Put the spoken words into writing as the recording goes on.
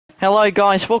Hello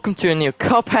guys, welcome to a new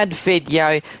Cuphead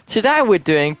video. Today we're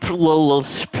doing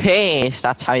Perilous Piers,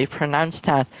 that's how you pronounce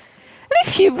that. And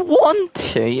if you want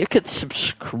to, you could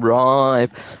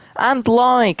subscribe and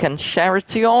like and share it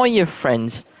to all your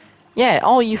friends. Yeah,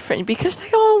 all your friends, because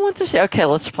they all want to see. Okay,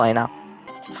 let's play now.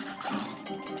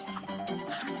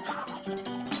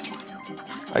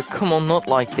 Oh, come on, not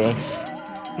like this.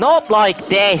 Not like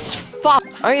this! Fuck!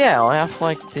 Oh yeah, I have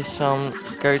like this,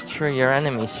 go through your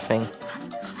enemies thing.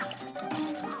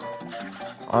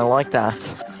 I like that.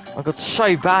 I got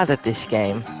so bad at this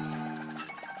game.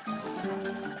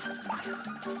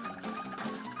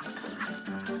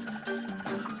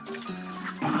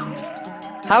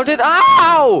 How did—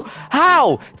 Ow!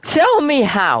 How? Tell me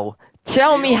how!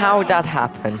 Tell me how that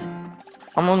happened.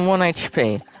 I'm on 1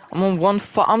 HP. I'm on 1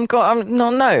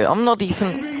 I'm not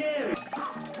even—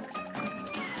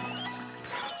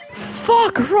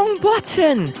 Fuck! Wrong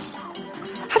button!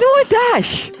 How do I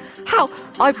dash? How?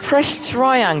 I press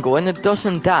triangle and it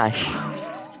doesn't dash.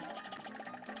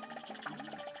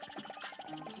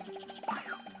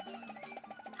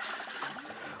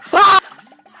 Ah!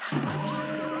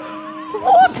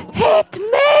 What hit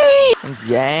me?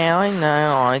 Yeah, I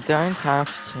know, I don't have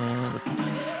to.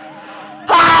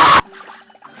 Ah!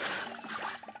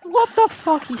 What the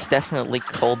fuck? He's definitely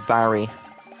called Barry.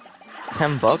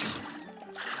 $10.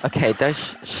 Okay, those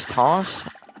stars.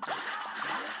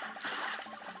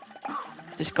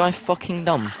 This guy fucking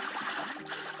dumb.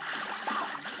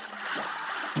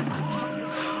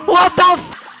 What the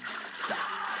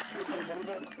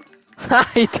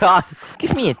f— He died.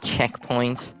 Give me a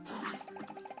checkpoint.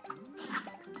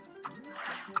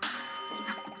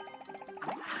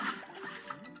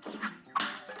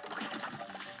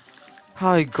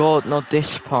 Oh god, not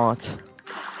this part.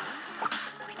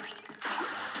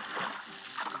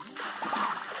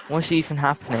 What's even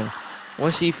happening?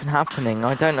 What's even happening?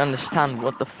 I don't understand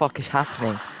what the fuck is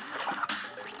happening.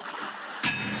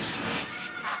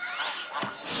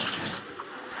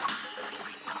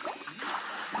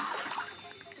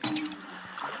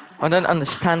 I don't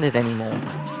understand it anymore.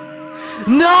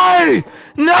 No!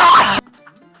 No!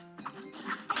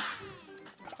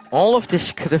 All of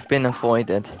this could have been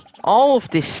avoided. All of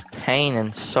this pain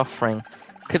and suffering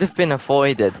could have been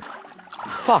avoided.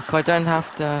 Fuck, I don't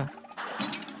have to—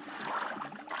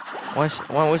 Why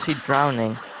was he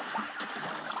drowning?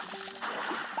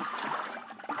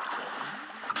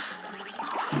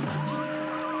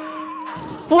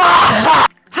 What?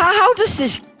 How does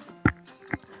this—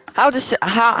 How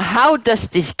does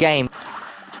this game—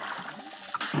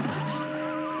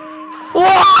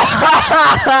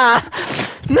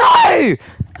 No!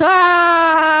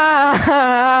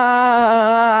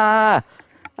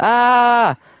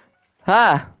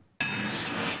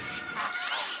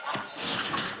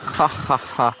 Ha ha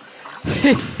ha.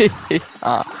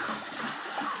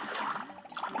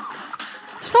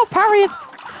 Stop parrying!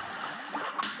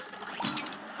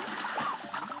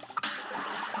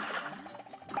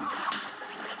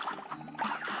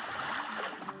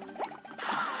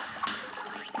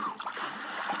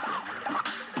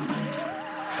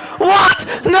 What?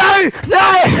 No!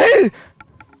 No!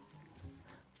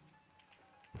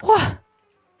 What?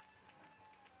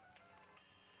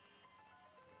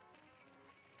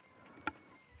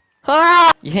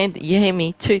 Ah! You hear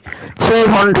me?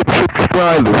 200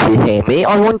 subscribers, you hear me?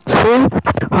 I want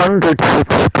 200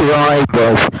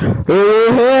 subscribers.